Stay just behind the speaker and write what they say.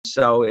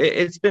So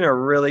it's been a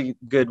really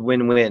good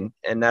win-win.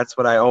 And that's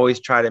what I always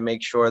try to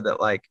make sure that,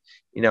 like,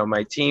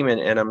 my team,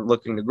 and I'm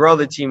looking to grow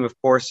the team, of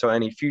course. So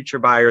any future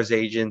buyers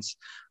agents,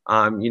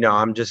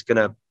 I'm just going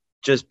to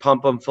just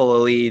pump them full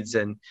of leads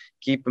and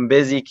keep them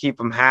busy, keep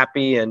them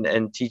happy,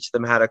 and teach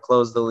them how to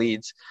close the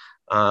leads.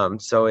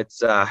 So it's,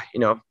 try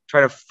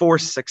to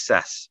force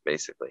success,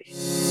 basically.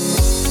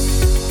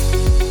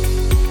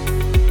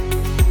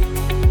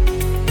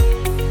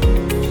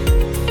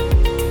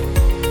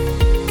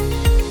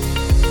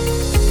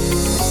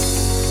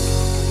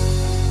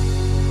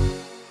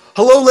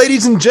 Hello,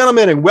 ladies and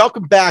gentlemen, and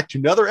welcome back to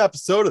another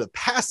episode of the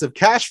Passive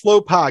Cash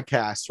Flow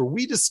Podcast, where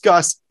we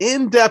discuss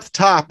in-depth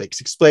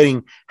topics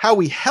explaining how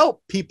we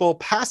help people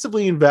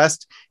passively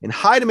invest in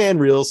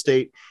high-demand real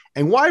estate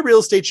and why real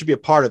estate should be a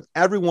part of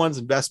everyone's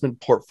investment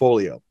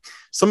portfolio.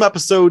 Some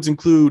episodes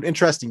include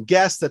interesting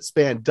guests that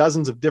span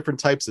dozens of different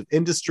types of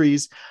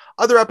industries.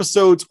 Other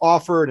episodes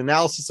offer an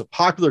analysis of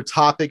popular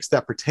topics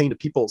that pertain to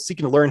people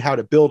seeking to learn how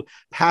to build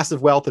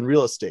passive wealth in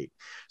real estate.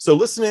 So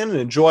listen in and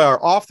enjoy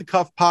our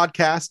off-the-cuff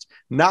podcast,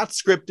 not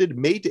scripted,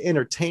 made to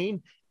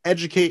entertain,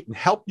 educate, and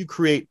help you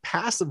create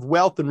passive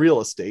wealth in real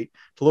estate.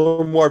 To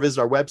learn more,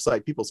 visit our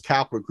website,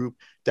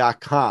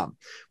 peoplescapitalgroup.com.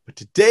 But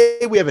today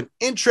we have an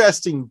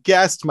interesting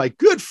guest, my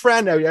good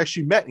friend I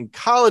actually met in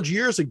college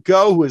years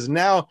ago, who is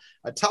now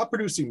a top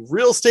producing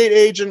real estate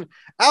agent,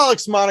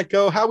 Alex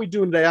Monaco. How are we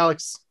doing today,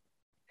 Alex?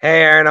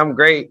 Hey, Aaron, I'm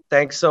great.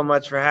 Thanks so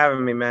much for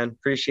having me, man.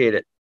 Appreciate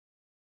it.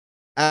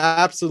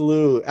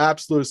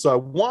 Absolutely. So I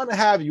want to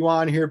have you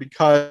on here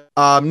because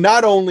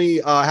not only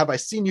have I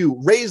seen you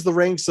raise the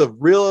ranks of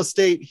real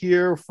estate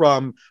here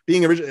from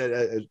being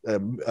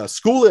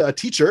a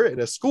teacher at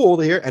a school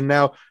here, and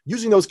now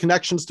using those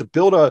connections to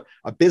build a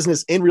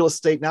business in real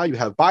estate. Now you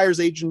have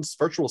buyers agents,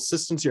 virtual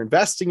assistants, you're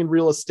investing in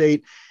real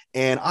estate.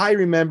 And I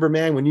remember,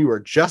 man, when you were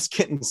just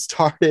getting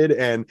started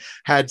and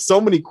had so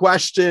many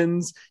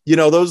questions,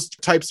 those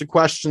types of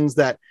questions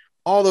that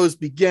all those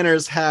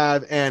beginners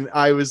have. And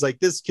I was like,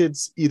 this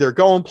kid's either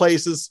going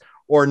places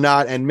or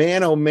not. And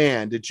man, oh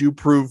man, did you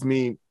prove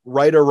me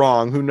right or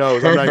wrong? Who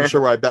knows? I'm not even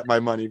sure where I bet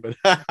my money, but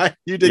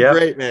you did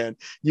great, man.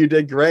 You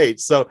did great.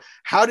 So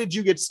how did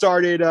you get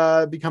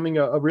started becoming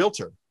a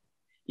realtor?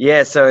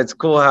 Yeah, so it's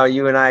cool how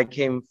you and I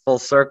came full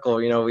circle.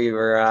 We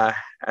were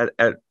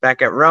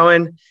back at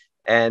Rowan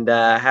and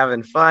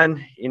having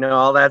fun,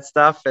 all that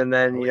stuff. And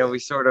then, we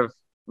sort of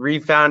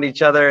refound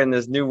each other in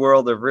this new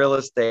world of real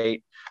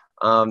estate.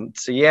 I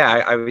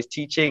was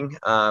teaching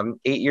 8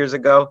 years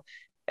ago,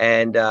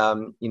 and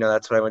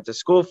that's what I went to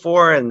school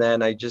for. And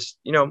then I just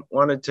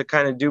wanted to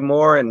kind of do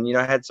more, and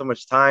I had so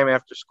much time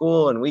after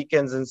school and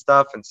weekends and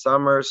stuff and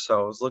summers,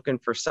 so I was looking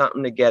for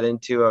something to get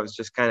into. I was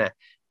just kind of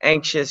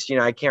anxious.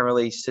 I can't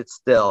really sit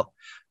still.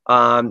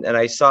 And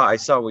I saw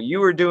what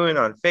you were doing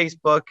on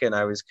Facebook, and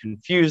I was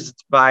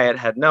confused by it,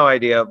 had no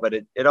idea, but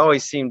it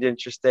always seemed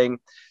interesting.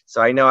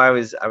 So I know I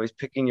was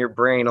picking your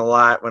brain a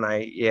lot when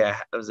I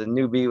was a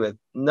newbie with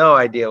no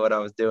idea what I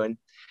was doing.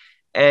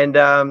 And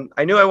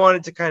I knew I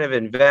wanted to kind of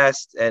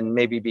invest and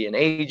maybe be an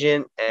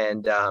agent,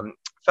 and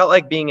felt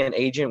like being an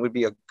agent would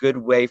be a good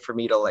way for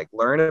me to like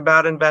learn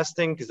about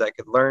investing, because I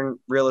could learn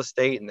real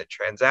estate and the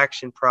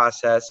transaction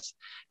process,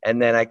 and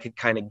then I could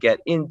kind of get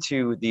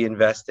into the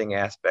investing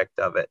aspect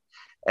of it.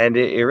 And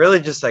it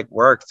really just like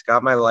worked.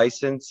 Got my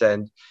license,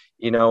 and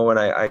when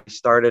I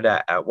started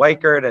at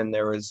Weichert, and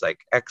there was like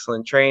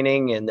excellent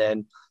training, and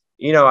then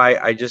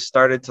I just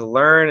started to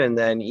learn, and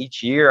then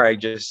each year I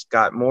just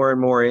got more and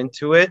more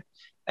into it.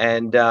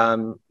 And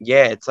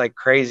it's like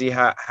crazy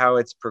how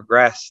it's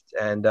progressed.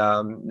 And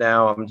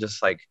now I'm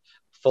just like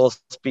full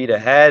speed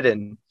ahead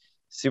and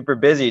super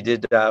busy.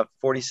 Did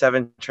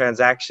 47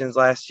 transactions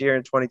last year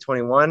in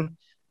 2021,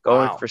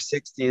 going for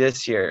 60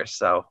 this year.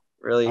 So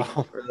really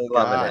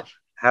loving it,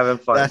 having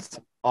fun. That's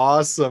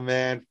awesome,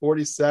 man.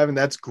 47.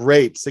 That's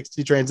great.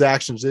 60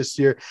 transactions this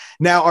year.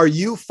 Now, are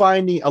you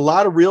finding a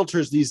lot of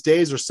realtors these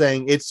days are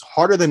saying it's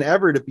harder than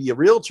ever to be a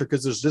realtor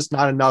because there's just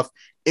not enough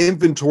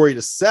inventory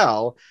to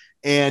sell?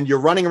 And you're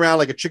running around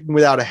like a chicken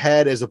without a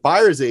head as a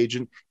buyer's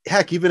agent.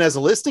 Heck, even as a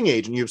listing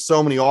agent, you have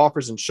so many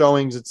offers and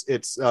showings.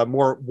 It's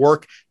more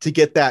work to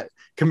get that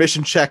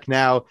commission check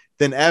now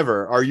than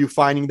ever. Are you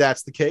finding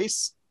that's the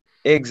case?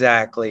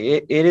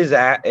 Exactly.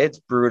 It's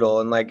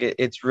brutal, and like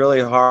it's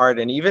really hard.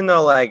 And even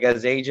though like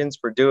as agents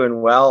we're doing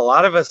well, a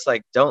lot of us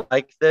like don't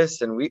like this,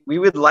 and we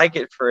would like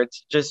it for it to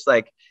just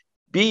like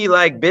be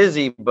like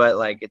busy, but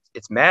like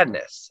it's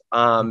madness.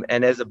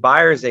 And as a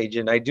buyer's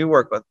agent, I do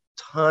work with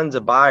tons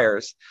of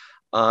buyers.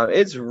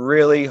 It's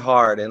really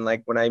hard. And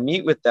like when I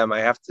meet with them, I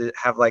have to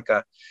have like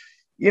a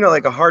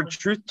hard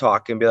truth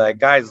talk and be like,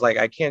 guys, like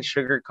I can't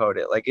sugarcoat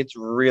it. Like it's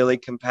really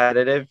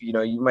competitive.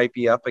 You might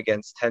be up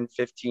against 10,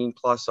 15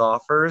 plus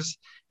offers.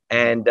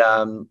 And,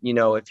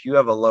 if you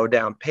have a low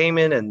down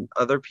payment and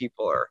other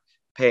people are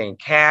paying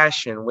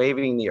cash and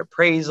waiving the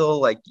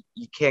appraisal, like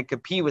you can't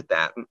compete with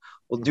that. And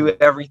we'll do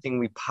everything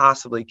we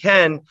possibly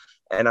can,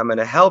 and I'm going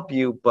to help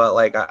you. But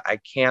like, I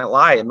can't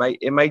lie.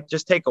 It might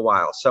just take a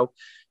while. So,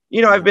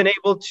 I've been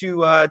able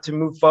to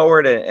move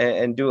forward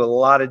and do a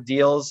lot of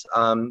deals.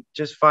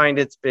 Just find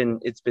it's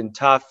been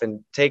tough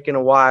and taken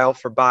a while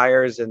for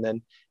buyers,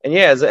 and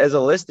yeah, as a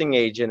listing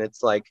agent,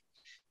 it's like,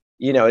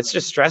 it's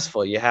just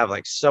stressful. You have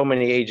like so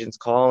many agents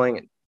calling,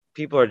 and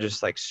people are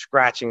just like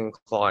scratching and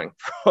clawing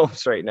for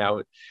homes right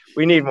now.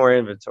 We need more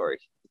inventory,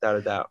 without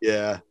a doubt.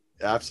 Yeah,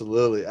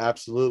 absolutely.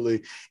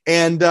 Absolutely.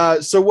 And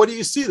so what do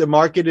you see? The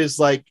market is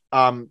like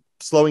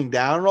slowing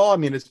down at all? I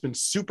mean, it's been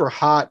super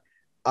hot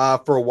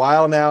for a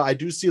while now. I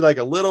do see like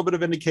a little bit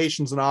of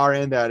indications on our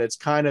end that it's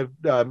kind of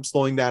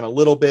slowing down a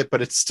little bit,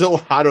 but it's still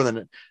hotter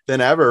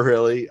than ever,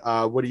 really.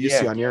 What do you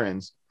see on your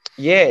ends?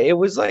 Yeah,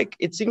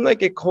 it seemed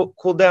like it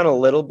cooled down a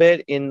little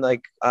bit in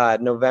like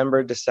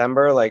November,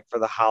 December, like for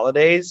the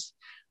holidays.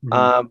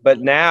 Mm-hmm.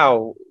 But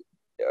now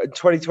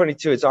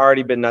 2022, it's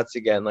already been nuts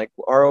again. Like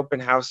our open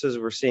houses,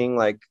 we're seeing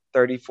like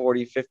 30,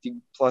 40, 50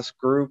 plus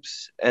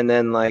groups, and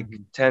then like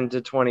 10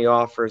 to 20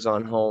 offers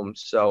on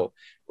homes. So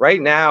right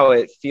now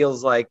it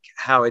feels like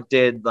how it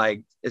did,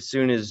 like as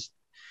soon as,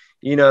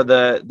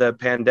 the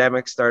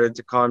pandemic started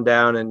to calm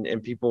down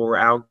and people were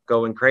out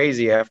going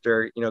crazy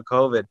after,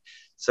 COVID.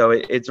 So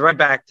it's right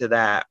back to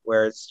that,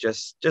 where it's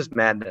just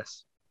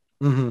madness.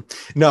 Mm-hmm.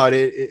 No,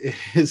 it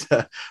is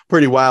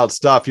pretty wild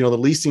stuff. The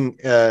leasing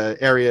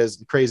area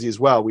is crazy as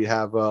well. We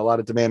have a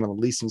lot of demand on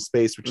the leasing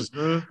space, which is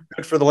good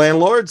for the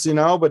landlords,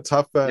 but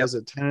tough as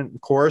a tenant,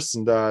 of course,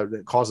 and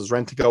it causes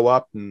rent to go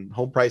up and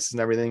home prices and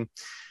everything.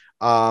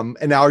 And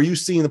now, are you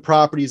seeing the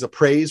properties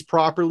appraised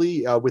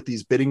properly with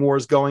these bidding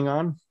wars going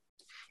on?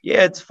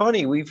 Yeah, it's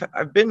funny.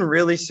 I've been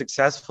really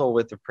successful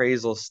with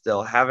appraisals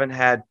still. Haven't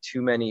had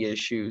too many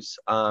issues.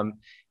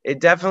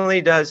 It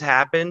definitely does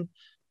happen,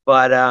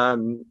 but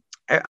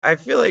I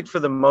feel like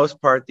for the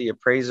most part, the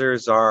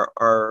appraisers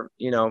are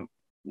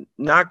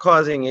not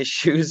causing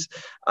issues.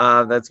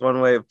 That's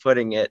one way of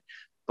putting it.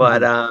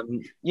 But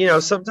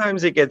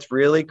sometimes it gets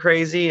really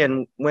crazy,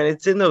 and when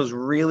it's in those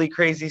really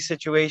crazy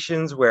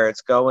situations where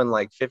it's going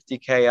like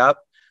 50K up,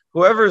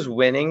 whoever's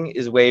winning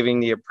is waiving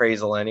the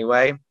appraisal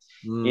anyway.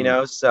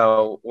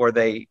 So, or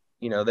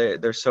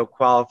they're so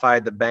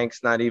qualified, the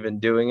bank's not even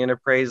doing an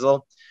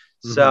appraisal.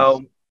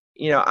 So,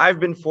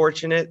 I've been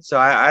fortunate, so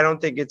I don't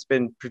think it's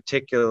been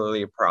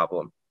particularly a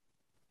problem.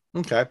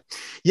 Okay.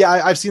 Yeah,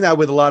 I've seen that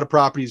with a lot of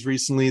properties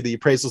recently. The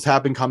appraisals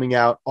have been coming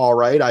out all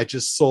right. I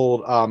just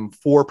sold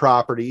 4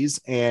 properties,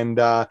 and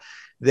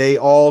they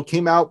all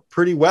came out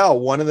pretty well.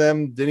 One of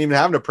them didn't even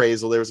have an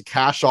appraisal. There was a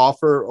cash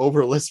offer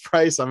over list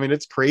price. I mean,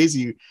 it's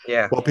crazy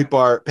what people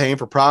are paying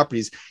for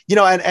properties.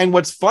 And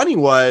what's funny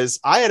was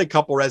I had a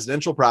couple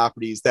residential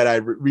properties that I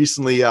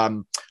recently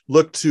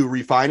looked to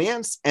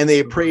refinance, and they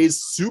appraised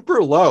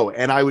super low.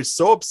 And I was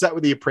so upset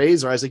with the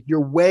appraiser. I was like,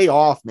 you're way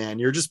off, man.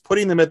 You're just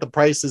putting them at the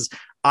prices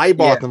I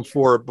bought them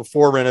for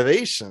before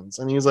renovations.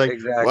 And he was like,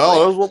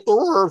 well, that's what they're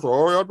worth.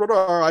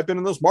 Oh, I've been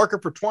in this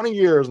market for 20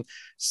 years.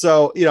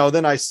 So,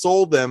 then I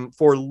sold them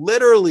for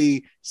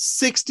literally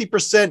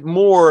 60%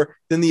 more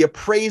than the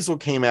appraisal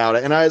came out.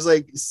 And I was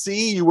like,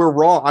 see, you were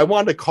wrong. I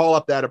wanted to call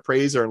up that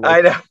appraiser and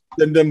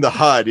send them the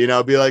HUD,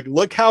 be like,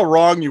 look how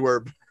wrong you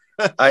were.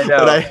 I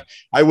know. But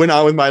I went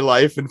on with my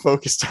life and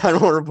focused on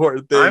more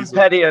important things. I'm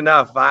petty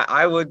enough.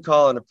 I would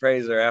call an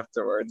appraiser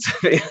afterwards.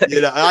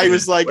 I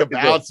was like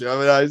about to.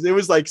 I mean, it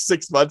was like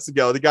 6 months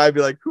ago. The guy would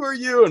be like, "Who are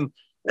you?" And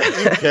what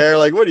do you care?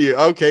 Like, what do you?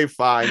 Okay,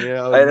 fine.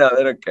 I know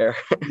they don't care.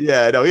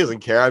 Yeah, no, he doesn't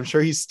care. I'm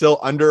sure he's still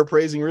under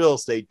appraising real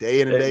estate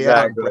day in and day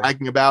out,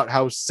 bragging about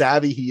how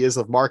savvy he is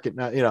of market.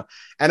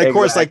 And of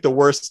course, like the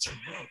worst.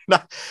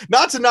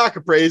 Not to knock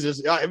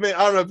appraisers. I mean,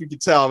 I don't know if you can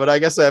tell, but I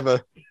guess I have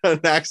an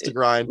axe to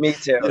grind. Me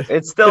too.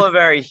 It's still a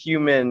very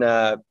human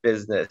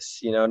business,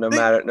 no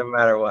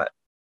matter what.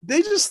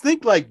 They just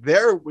think like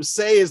their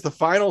say is the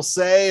final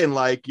say, and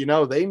like,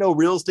 they know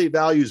real estate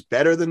values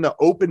better than the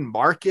open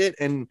market.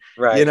 And,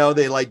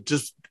 they like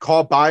just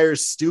call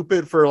buyers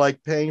stupid for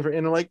like paying for,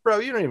 and like, bro,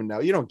 you don't even know.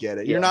 You don't get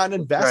it. You're not an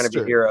investor. Trying to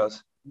be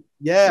heroes.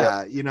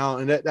 Yeah.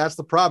 And that's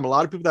the problem. A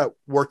lot of people that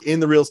work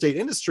in the real estate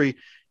industry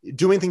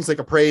doing things like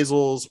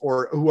appraisals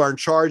or who are in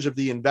charge of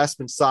the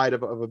investment side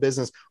of a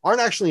business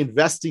aren't actually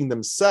investing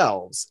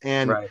themselves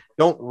and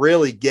don't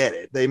really get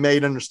it. They may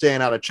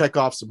understand how to check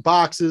off some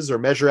boxes or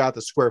measure out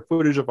the square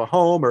footage of a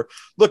home or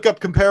look up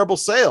comparable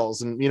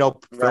sales and,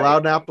 fill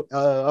out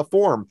a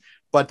form,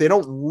 but they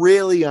don't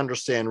really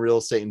understand real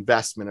estate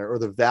investment or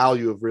the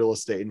value of real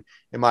estate,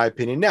 in my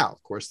opinion. Now,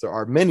 of course, there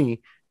are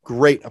many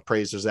great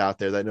appraisers out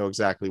there that know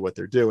exactly what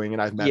they're doing,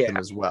 and I've met them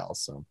as well.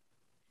 So.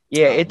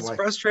 Yeah, it's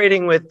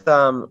frustrating with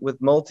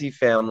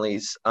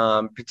multifamilies,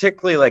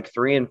 particularly like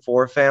 3 and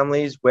 4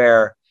 families,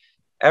 where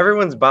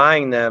everyone's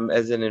buying them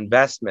as an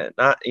investment,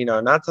 not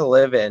to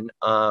live in,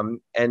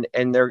 and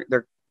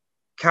they're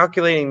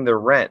calculating the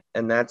rent,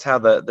 and that's how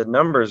the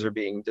numbers are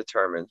being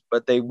determined.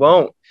 But the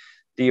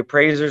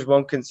appraisers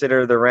won't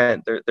consider the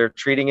rent. They're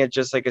treating it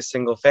just like a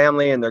single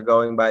family, and they're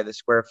going by the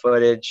square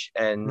footage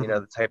and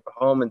the type of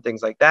home and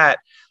things like that.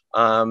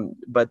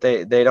 But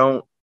they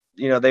don't.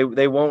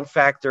 They won't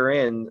factor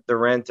in the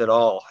rent at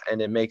all,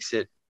 and it makes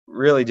it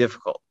really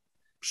difficult.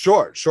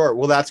 Sure.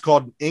 Well, that's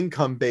called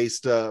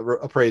income-based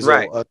appraisal.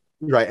 Right.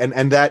 Right.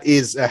 And that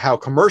is how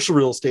commercial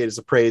real estate is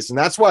appraised. And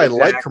that's why I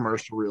like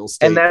commercial real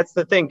estate. And that's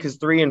the thing, because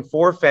 3 and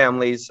 4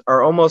 families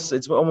are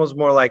it's almost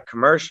more like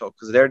commercial,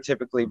 because they're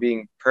typically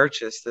being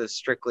purchased as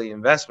strictly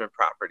investment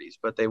properties,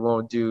 but they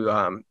won't do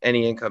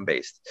any income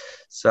based.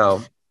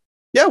 So,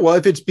 yeah, well,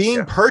 if it's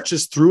being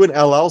purchased through an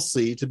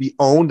LLC to be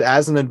owned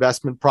as an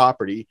investment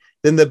property,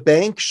 then the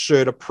bank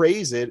should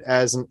appraise it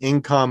as an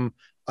income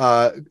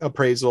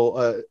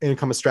appraisal,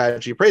 income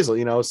strategy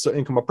appraisal, so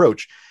income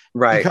approach.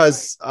 Right.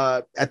 Because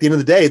at the end of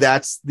the day,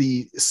 that's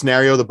the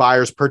scenario the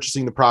buyer's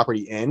purchasing the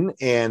property in.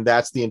 And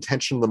that's the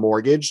intention of the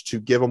mortgage, to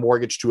give a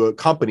mortgage to a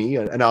company,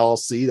 an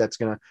LLC that's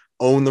going to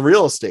own the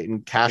real estate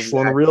and cash flow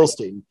on the real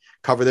estate and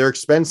cover their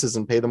expenses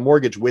and pay the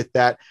mortgage with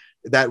that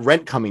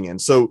rent coming in.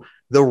 So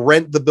the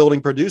rent the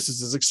building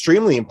produces is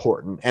extremely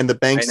important. And the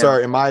banks are,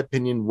 in my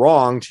opinion,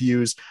 wrong to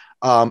use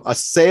a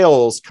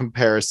sales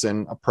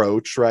comparison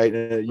approach, right?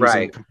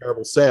 Using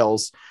comparable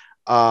sales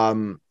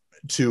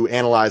to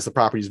analyze the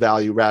property's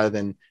value rather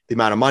than the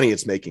amount of money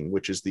it's making,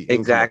 which is the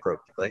income approach.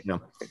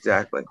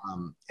 Exactly.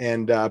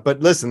 But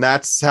listen,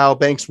 that's how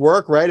banks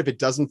work, right? If it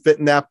doesn't fit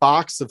in that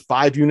box of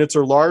 5 units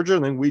or larger,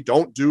 then we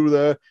don't do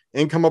the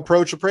income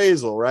approach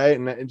appraisal, right?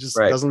 And it just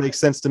doesn't make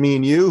sense to me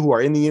and you, who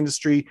are in the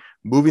industry,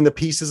 moving the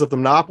pieces of the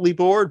monopoly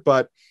board.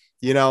 But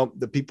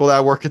the people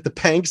that work at the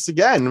banks,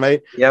 again,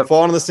 right,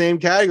 fall into the same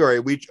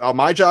category.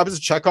 My job is to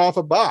check off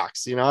a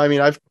box.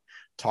 I've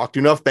talked to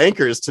enough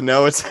bankers to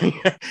know it's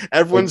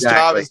everyone's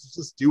job is to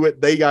just do what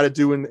they got to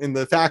do in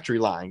the factory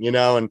line,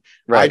 and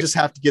I just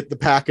have to get the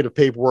packet of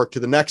paperwork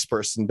to the next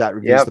person that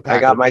reviews the packet.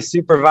 I got my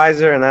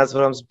supervisor, and that's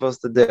what I'm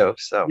supposed to do.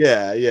 So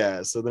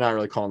so they're not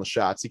really calling the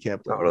shots. You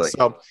can't blame them.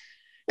 So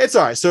it's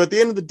all right. So at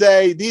the end of the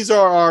day, these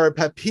are our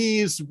pet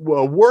peeves.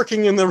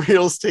 Working in the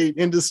real estate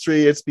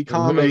industry, it's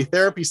become a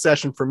therapy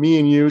session for me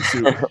and you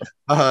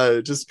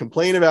to just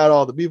complain about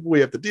all the people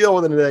we have to deal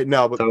with in the day.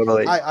 No, but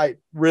I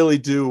really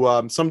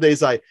do. Some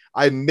days I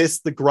miss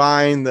the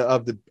grind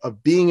of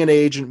being an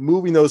agent,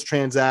 moving those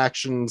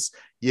transactions.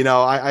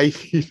 I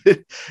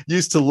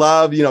used to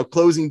love,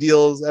 closing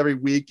deals every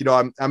week.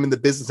 I'm in the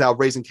business now of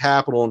raising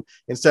capital, and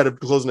instead of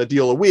closing a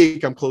deal a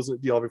week, I'm closing a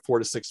deal every 4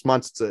 to 6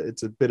 months.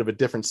 It's a bit of a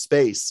different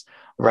space.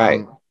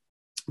 Right.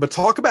 But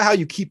talk about how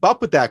you keep up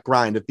with that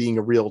grind of being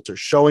a realtor,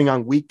 showing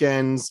on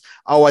weekends.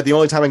 Oh, the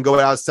only time I can go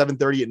out is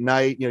 7:30 at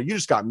night. You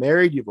just got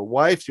married, you have a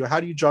wife. How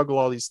do you juggle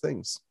all these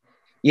things?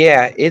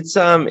 Yeah, it's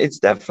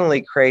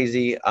definitely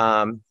crazy.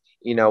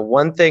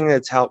 One thing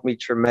that's helped me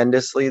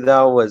tremendously,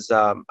 though, was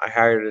I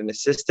hired an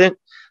assistant,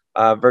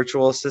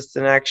 virtual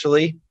assistant,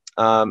 actually.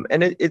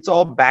 And it's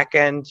all back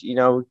end,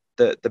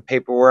 the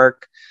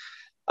paperwork,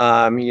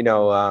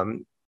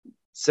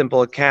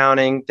 simple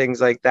accounting, things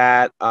like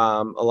that.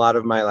 A lot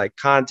of my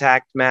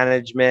contact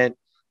management,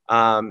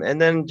 and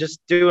then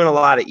just doing a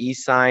lot of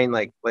e-sign,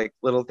 like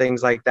little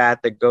things like that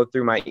go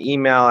through my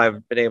email.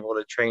 I've been able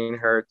to train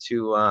her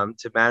to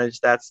manage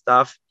that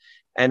stuff.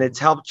 And it's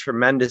helped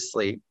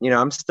tremendously.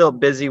 I'm still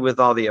busy with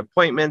all the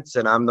appointments,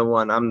 and I'm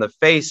the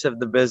face of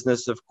the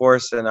business, of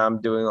course, and I'm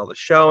doing all the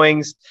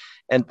showings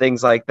and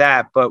things like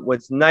that. But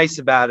what's nice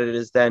about it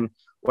is then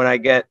when I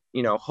get,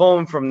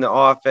 home from the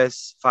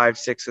office, 5,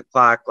 6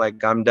 o'clock,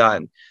 I'm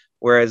done.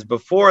 Whereas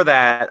before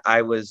that,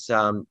 I was,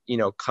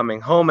 coming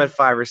home at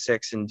 5 or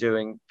 6 and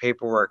doing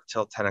paperwork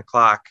till 10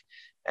 o'clock.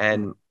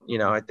 And,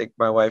 I think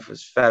my wife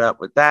was fed up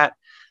with that.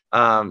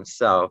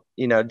 So,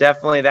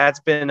 definitely that's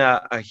been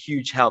a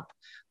huge help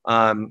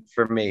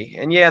for me.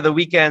 And the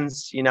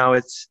weekends,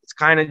 it's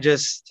kind of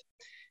it's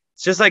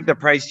just like the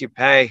price you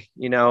pay,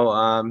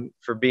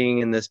 for being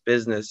in this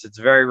business. It's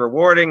very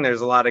rewarding.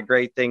 There's a lot of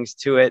great things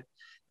to it.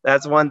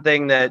 That's one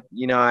thing that,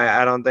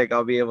 I don't think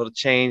I'll be able to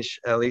change,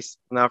 at least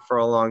not for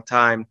a long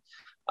time.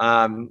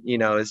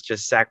 Is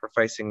just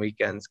sacrificing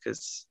weekends.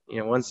 Cause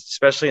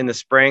especially in the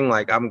spring,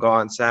 I'm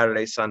gone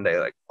Saturday,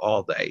 Sunday,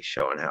 all day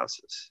showing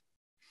houses.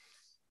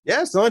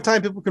 Yeah, it's the only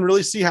time people can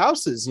really see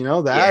houses,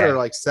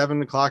 or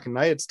 7 o'clock at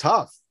night. It's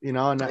tough,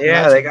 and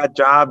they got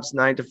jobs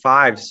 9 to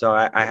 5, so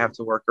I have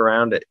to work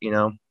around it,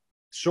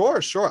 Sure.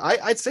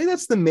 I'd say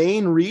that's the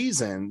main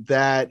reason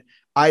that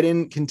I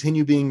didn't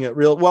continue being a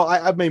real. Well,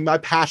 I mean, my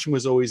passion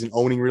was always in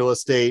owning real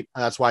estate.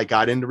 That's why I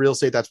got into real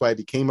estate. That's why I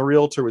became a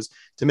realtor, was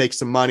to make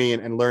some money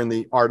and learn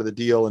the art of the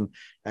deal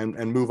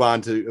and move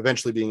on to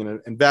eventually being an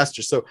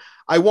investor. So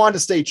I wanted to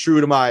stay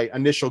true to my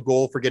initial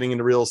goal for getting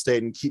into real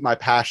estate and keep my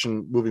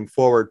passion moving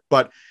forward.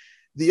 But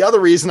the other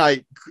reason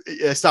I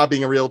stopped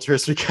being a realtor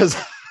is because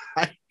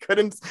I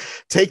couldn't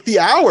take the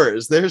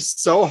hours. They're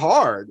so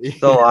hard.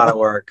 It's a lot of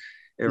work.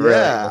 It really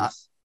is.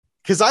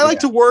 Because I like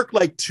to work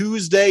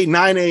Tuesday,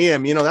 9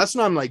 a.m. That's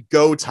when I'm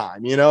go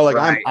time, right.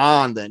 I'm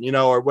on then,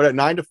 or what,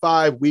 9 to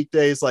 5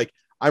 weekdays,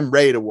 I'm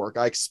ready to work.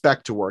 I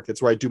expect to work.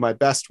 That's where I do my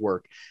best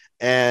work.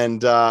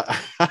 And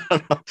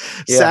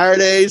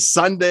Saturdays,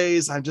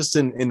 Sundays, I'm just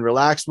in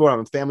relaxed mode. I'm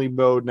in family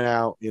mode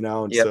now,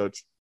 and so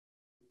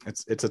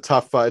it's a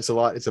tough, it's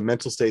a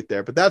mental state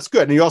there, but that's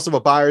good. And you also have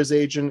a buyer's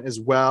agent as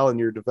well, and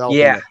you're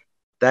developing.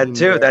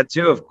 That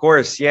too, of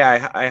course.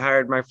 Yeah, I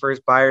hired my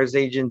first buyer's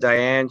agent,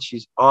 Diane.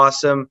 She's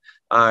awesome.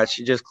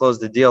 She just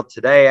closed the deal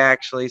today,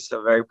 actually,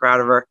 so very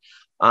proud of her.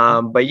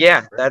 But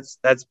yeah,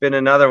 that's been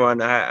another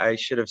one. I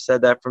should have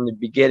said that from the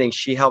beginning.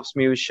 She helps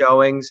me with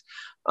showings.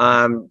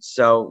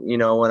 So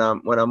when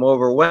I'm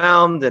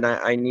overwhelmed and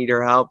I need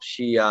her help,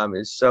 she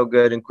is so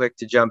good and quick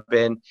to jump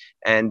in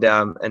and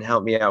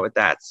help me out with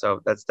that.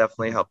 So that's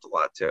definitely helped a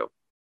lot too.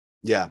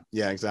 Yeah,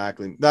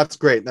 exactly. That's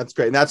great.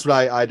 And that's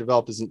what I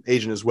developed as an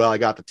agent as well. I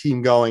got the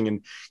team going,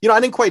 and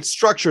I didn't quite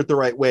structure it the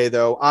right way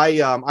though.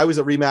 I was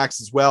at Remax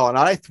as well, and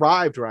I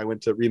thrived when I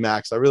went to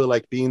Remax. I really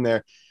liked being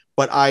there.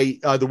 But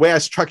the way I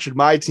structured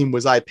my team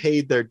was I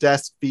paid their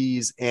desk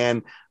fees,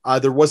 and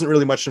there wasn't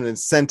really much of an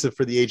incentive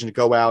for the agent to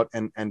go out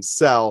and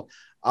sell.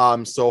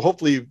 So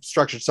hopefully you've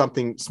structured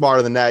something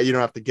smarter than that. You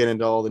don't have to get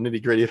into all the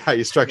nitty gritty of how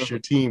you structure your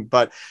team,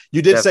 but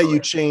you did say you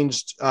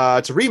changed to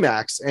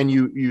Remax, and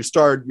you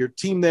started your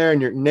team there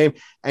and your name,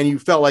 and you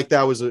felt like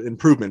that was an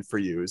improvement for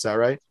you. Is that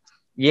right?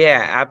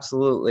 Yeah,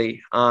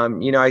 absolutely.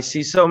 I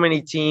see so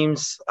many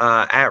teams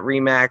at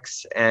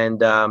Remax,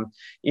 and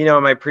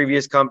in my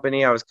previous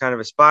company, I was kind of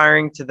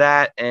aspiring to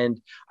that,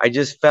 and I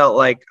just felt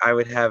like I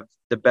would have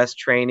the best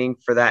training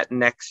for that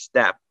next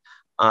step.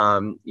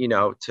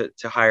 To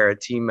hire a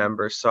team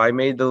member. So I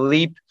made the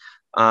leap,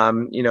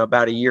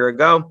 about a year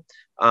ago,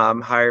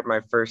 hired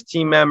my first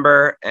team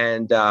member,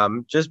 and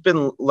just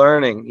been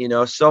learning,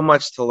 so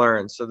much to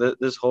learn. So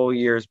this whole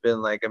year has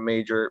been like a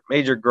major,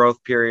 major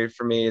growth period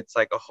for me. It's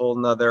like a whole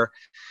nother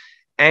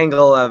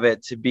angle of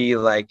it to be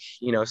like,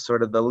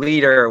 sort of the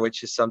leader,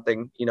 which is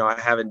something, I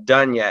haven't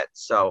done yet.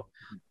 So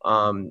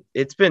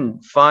it's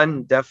been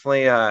fun.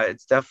 Definitely.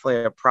 It's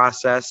definitely a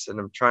process, and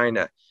I'm trying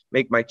to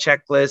make my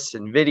checklists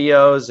and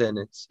videos, and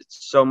it's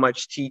so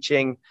much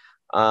teaching,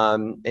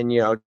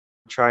 and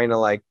trying to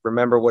like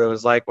remember what it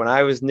was like when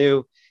I was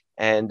new,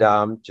 and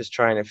just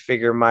trying to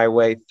figure my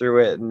way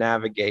through it and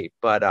navigate.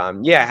 But I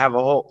have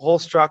a whole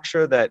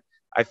structure that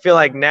I feel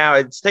like now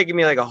it's taken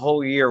me like a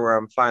whole year where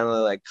I'm finally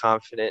like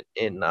confident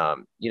in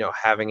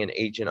having an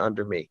agent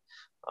under me,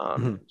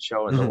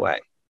 showing the way.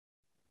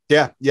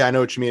 Yeah, I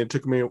know what you mean. It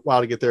took me a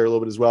while to get there a little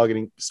bit as well,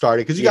 getting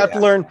started, because you got to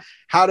learn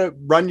how to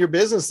run your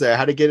business there,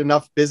 how to get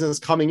enough business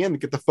coming in to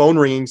get the phone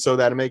ringing so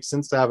that it makes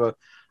sense to have a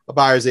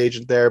buyer's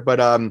agent there. But,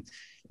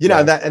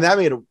 that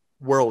made a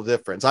world of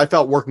difference. I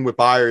felt working with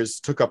buyers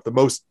took up the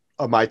most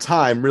of my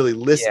time. Really,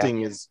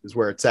 listing is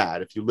where it's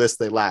at. If you list,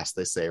 they last,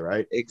 they say,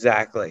 right?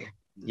 Exactly.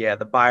 Yeah,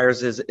 the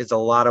buyers is a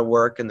lot of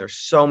work, and there's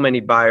so many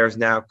buyers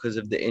now because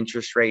of the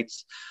interest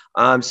rates.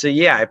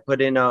 I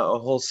put in a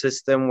whole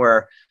system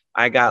where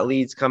I got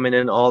leads coming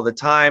in all the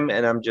time,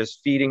 and I'm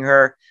just feeding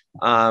her.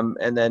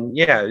 And then,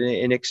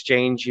 in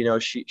exchange,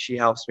 she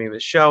helps me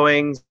with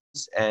showings,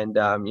 and,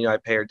 I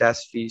pay her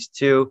desk fees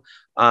too.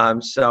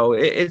 So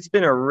it's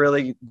been a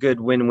really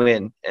good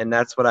win-win. And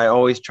that's what I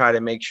always try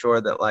to make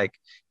sure that, like,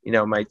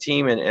 my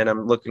team, and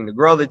I'm looking to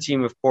grow the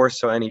team, of course.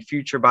 So any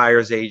future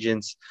buyers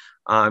agents,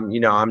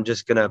 I'm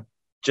just going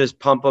to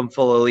pump them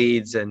full of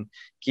leads and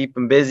keep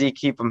them busy,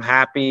 keep them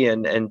happy,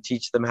 and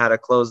teach them how to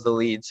close the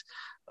leads.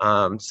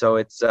 So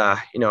it's,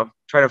 trying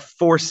to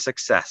force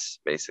success,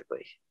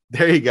 basically.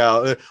 There you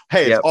go.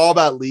 Hey, it's all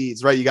about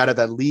leads, right? You got to have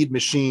that lead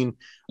machine.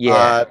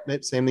 Yeah.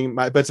 Same thing,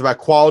 but it's about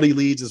quality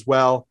leads as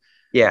well.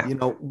 Yeah.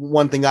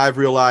 One thing I've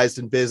realized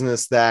in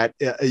business that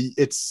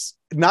it's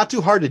not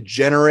too hard to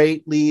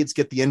generate leads,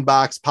 get the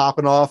inbox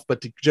popping off,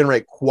 but to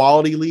generate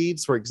quality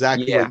leads for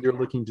exactly what you're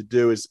looking to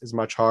do is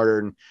much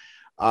harder.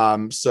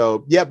 And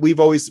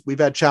we've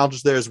had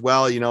challenges there as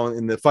well.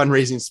 In the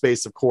fundraising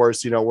space, of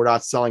course, we're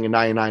not selling a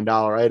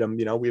 $99 item.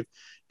 We've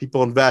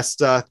people invest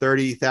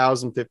 $30,000,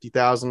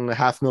 $50,000,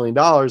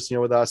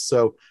 $500,000, with us.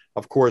 So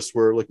of course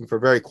we're looking for a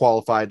very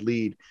qualified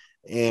lead.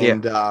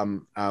 And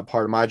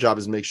part of my job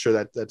is to make sure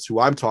that that's who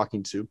I'm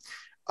talking to.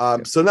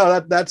 So no,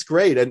 that's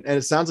great. And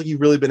it sounds like you've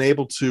really been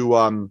able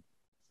to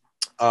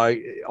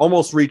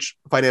almost reach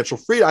financial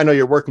freedom. I know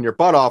you're working your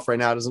butt off right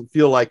now. It doesn't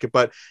feel like it,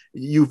 but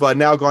you've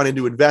now gone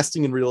into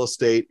investing in real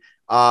estate.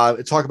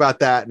 Talk about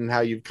that and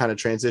how you've kind of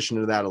transitioned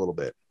into that a little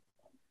bit.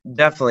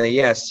 Definitely.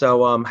 Yes.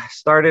 So,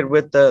 started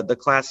with the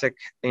classic,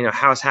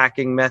 house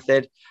hacking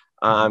method,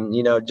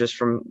 just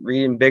from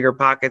reading Bigger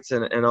Pockets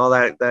and all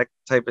that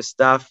type of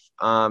stuff.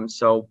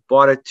 So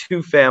bought a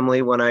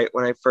 2-family when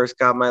I first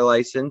got my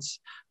license,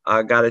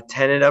 got a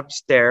tenant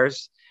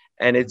upstairs.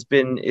 And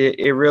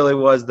it really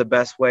was the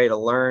best way to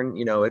learn.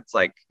 It's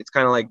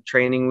kind of like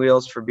training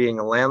wheels for being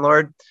a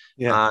landlord.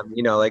 Yeah.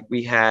 Like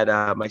we had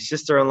my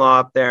sister-in-law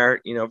up there,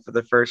 for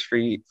the first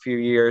few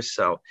years.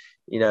 So,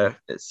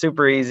 it's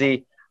super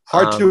easy.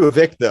 Hard to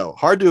evict, though.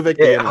 Hard to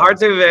evict. Hard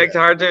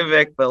to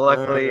evict. But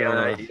luckily,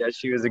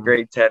 she was a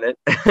great tenant.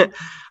 It's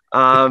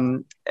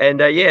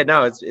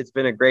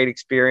been a great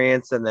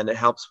experience. And then it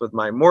helps with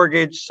my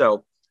mortgage.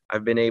 So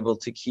I've been able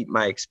to keep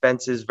my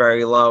expenses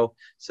very low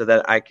so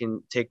that I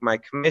can take my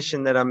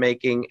commission that I'm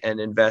making and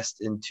invest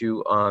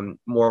into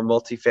more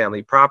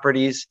multifamily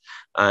properties.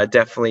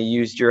 Definitely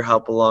used your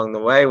help along the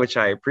way, which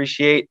I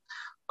appreciate.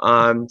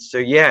 Then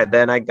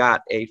I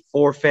got a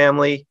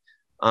 4-family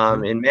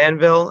in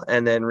Manville,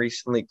 and then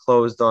recently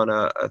closed on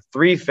a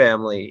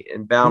 3-family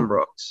in Bound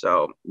Brook.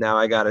 So now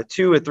I got a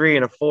 2, a 3,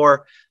 and a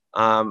 4.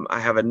 I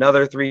have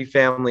another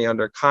 3-family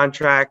under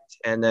contract,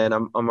 and then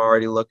I'm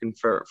already looking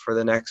for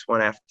the next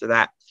one after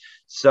that.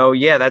 So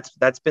yeah,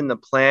 that's been the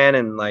plan,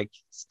 and like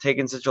it's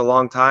taken such a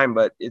long time,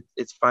 but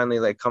it's finally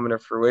like coming to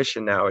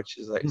fruition now, which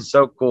is like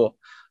so cool.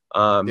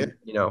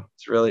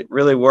 It's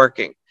really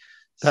working.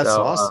 That's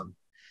awesome.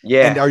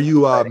 Yeah. And are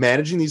you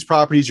managing these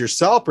properties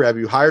yourself, or have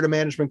you hired a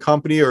management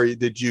company, or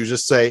did you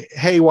just say,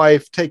 "Hey,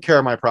 wife, take care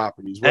of my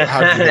properties"? How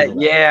did you handle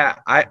that? Yeah,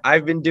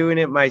 I've been doing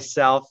it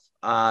myself.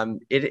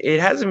 It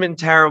hasn't been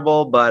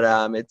terrible,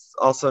 but it's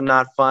also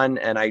not fun.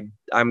 And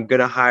I'm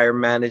gonna hire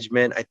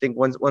management. I think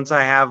once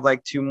I have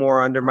like 2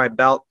 more under my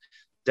belt,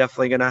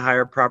 definitely gonna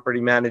hire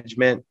property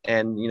management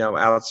and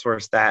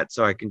outsource that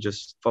so I can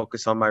just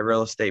focus on my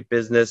real estate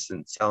business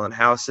and selling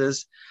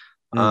houses.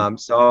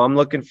 So I'm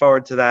looking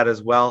forward to that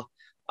as well.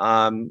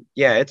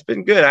 Yeah, it's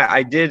been good.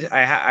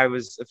 I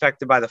was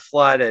affected by the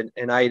flood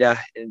in Ida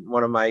in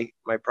one of my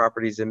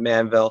properties in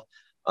Manville.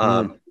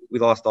 We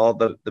lost all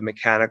the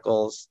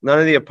mechanicals. None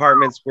of the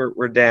apartments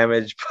were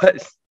damaged,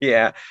 but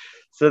yeah.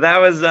 So that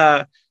was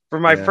for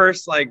my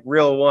first like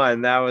real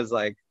one. That was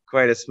like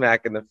quite a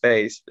smack in the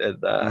face,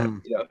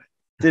 and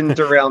didn't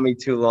derail me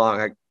too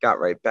long. I got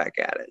right back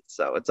at it,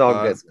 so it's all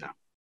good now.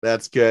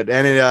 That's good.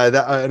 And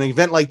an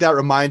event like that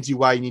reminds you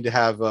why you need to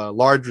have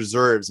large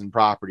reserves in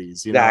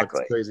properties.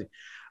 Exactly. It's crazy.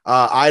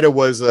 Ida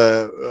was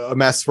a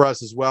mess for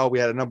us as well. We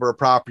had a number of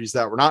properties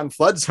that were not in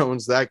flood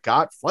zones that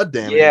got flood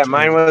damage. Yeah,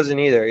 mine wasn't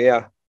either.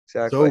 Yeah,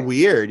 exactly. So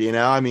weird,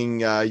 I mean,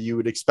 you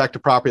would expect a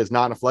property that's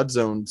not in a flood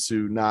zone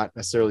to not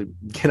necessarily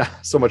get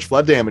so much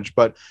flood damage.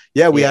 But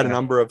yeah, we had a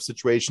number of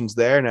situations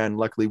there, and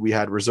luckily we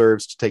had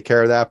reserves to take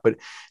care of that. But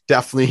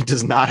definitely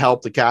does not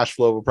help the cash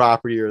flow of a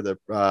property or the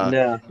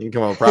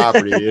income of a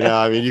property.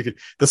 I mean,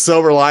 the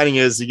silver lining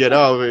is you get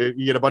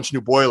a bunch of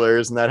new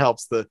boilers, and that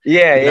helps the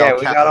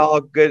we got all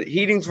good.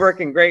 Heating's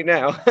working great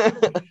now.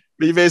 But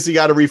you basically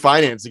got to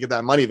refinance to get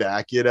that money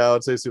back.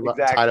 It's basically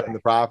tied up in the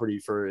property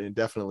for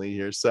indefinitely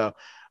here. So.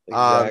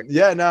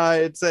 Exactly.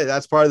 I'd say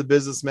that's part of the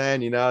business,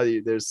 man.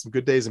 There's some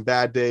good days and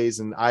bad days,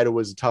 and Ida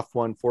was a tough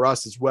one for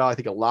us as well. I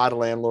think a lot of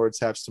landlords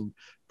have some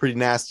pretty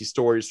nasty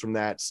stories from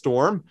that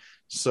storm.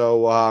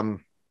 So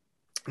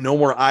no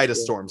more Ida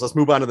storms. Let's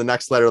move on to the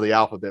next letter of the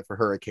alphabet for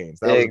hurricanes.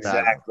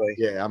 Exactly.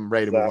 Yeah, I'm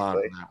ready to move on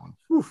to that one.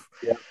 Whew.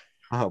 Yeah.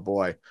 Oh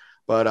boy.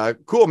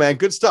 But cool, man.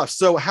 Good stuff.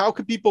 So how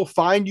could people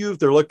find you if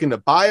they're looking to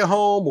buy a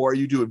home, or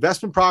you do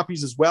investment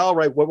properties as well,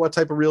 right? What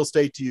type of real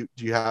estate do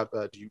you have?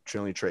 Do you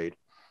generally trade?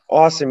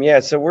 Awesome.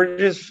 Yeah. So we're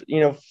just,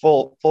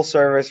 full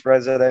service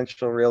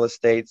residential real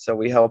estate. So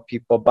we help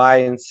people buy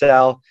and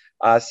sell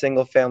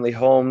single family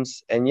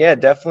homes. And yeah,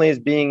 definitely as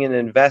being an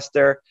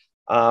investor,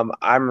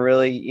 I'm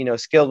really,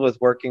 skilled with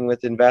working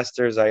with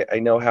investors. I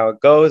know how it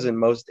goes, and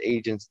most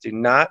agents do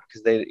not,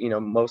 because they,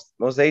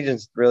 most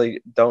agents really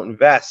don't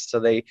invest. So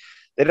they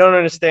don't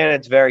understand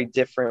it's very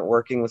different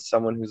working with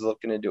someone who's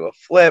looking to do a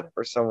flip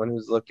or someone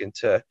who's looking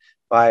to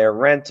buy a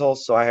rental.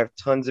 So I have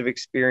tons of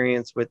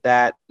experience with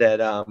that.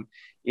 I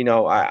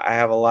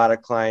have a lot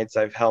of clients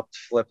I've helped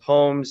flip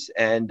homes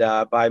and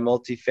buy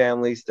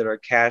multifamilies that are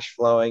cash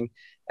flowing.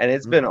 And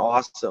it's been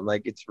awesome.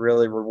 Like, it's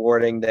really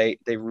rewarding. They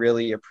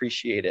really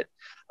appreciate it.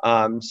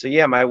 So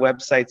yeah, my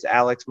website's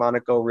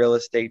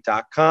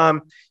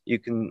alexmonacorealestate.com. You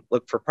can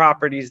look for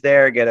properties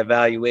there, get a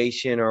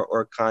valuation,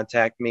 or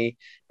contact me.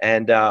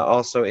 And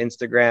also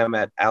Instagram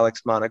at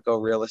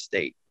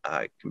alexmonacorealestate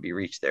can be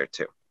reached there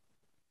too.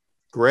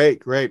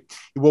 Great.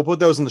 We'll put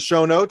those in the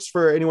show notes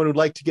for anyone who'd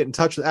like to get in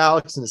touch with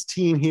Alex and his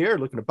team here,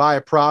 looking to buy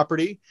a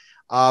property.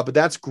 But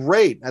that's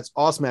great. That's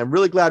awesome, man. I'm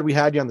really glad we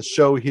had you on the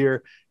show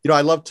here.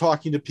 I love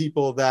talking to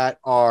people that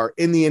are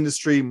in the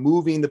industry,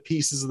 moving the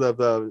pieces of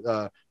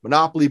the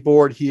monopoly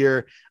board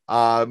here,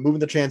 moving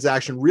the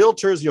transaction.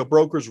 Realtors,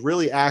 brokers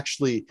really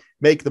actually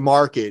make the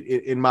market,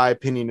 in my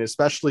opinion,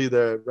 especially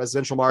the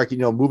residential market,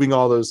 moving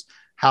all those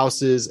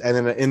houses. And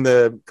then in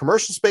the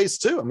commercial space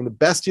too. I mean, the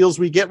best deals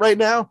we get right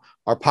now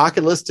are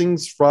pocket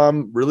listings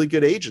from really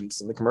good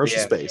agents in the commercial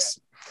space.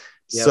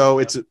 Yep. So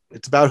it's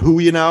about who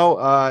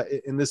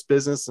in this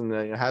business, and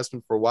it has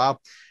been for a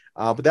while.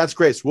 But that's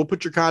great. So we'll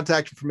put your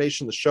contact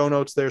information in the show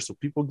notes there so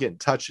people get in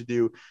touch with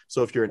you.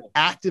 So if you're an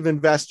active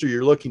investor,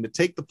 you're looking to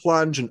take the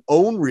plunge and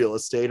own real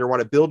estate, or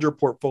want to build your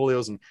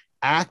portfolios and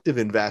active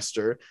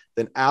investor,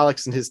 then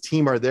Alex and his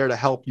team are there to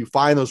help you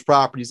find those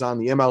properties on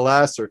the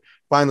MLS, or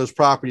find those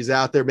properties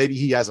out there. Maybe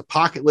he has a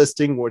pocket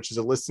listing, which is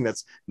a listing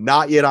that's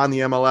not yet on the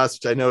MLS,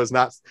 which I know is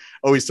not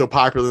always so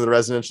popular in the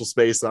residential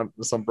space.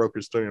 Some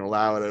brokers don't even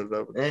allow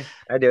it.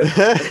 I do.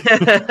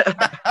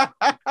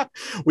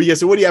 Well, yeah.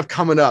 So what do you have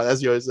coming up,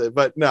 as you always say?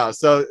 But no,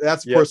 so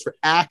that's of course for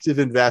active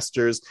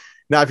investors.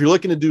 Now, if you're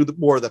looking to do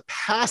more of the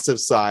passive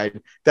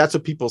side, that's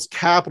what People's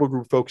Capital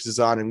Group focuses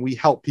on. And we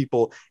help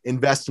people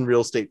invest in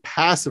real estate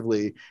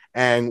passively.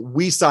 And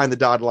we sign the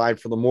dotted line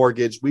for the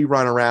mortgage. We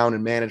run around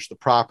and manage the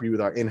property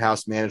with our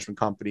in-house management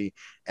company.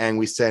 And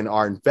we send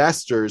our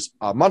investors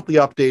monthly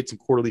updates and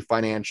quarterly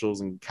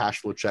financials and cash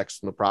flow checks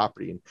from the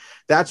property. And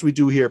that's what we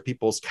do here at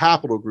People's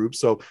Capital Group.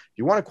 So if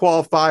you want to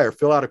qualify or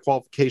fill out a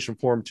qualification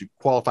form to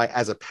qualify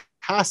as a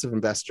passive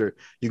investor,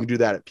 you can do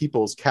that at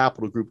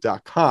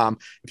peoplescapitalgroup.com.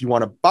 If you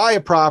want to buy a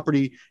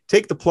property,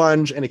 take the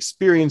plunge and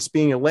experience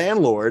being a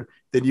landlord,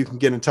 then you can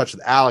get in touch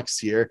with Alex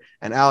here.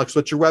 And Alex,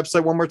 what's your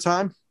website one more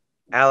time?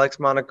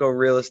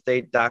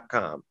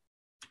 AlexMonacoRealEstate.com.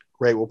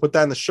 Great. We'll put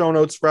that in the show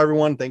notes for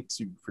everyone. Thanks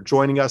for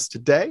joining us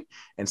today,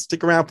 and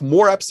stick around for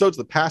more episodes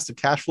of the Passive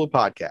Cash Flow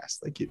Podcast.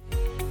 Thank you.